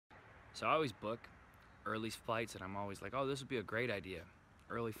So I always book early flights, and I'm always like, oh, this would be a great idea.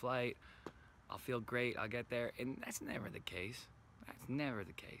 Early flight, I'll feel great, I'll get there. And that's never the case. That's never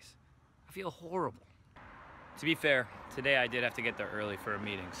the case. I feel horrible. To be fair, today I did have to get there early for a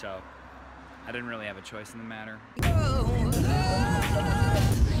meeting, so I didn't really have a choice in the matter.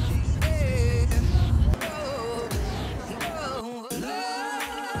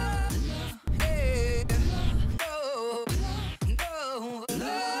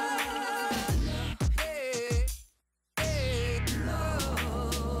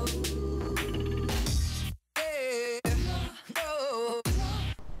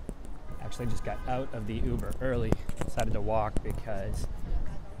 Actually just got out of the Uber early, decided to walk because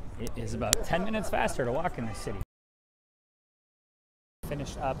it is about 10 minutes faster to walk in this city.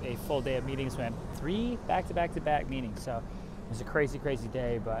 Finished up a full day of meetings. We had 3 back-to-back meetings, so it was a crazy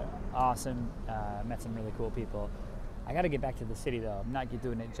day, but awesome. Met some really cool people. I got to get back to the city though. I'm not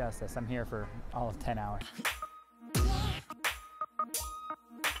doing it justice. I'm here for all of 10 hours.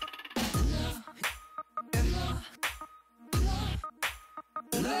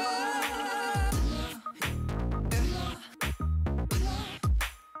 Love.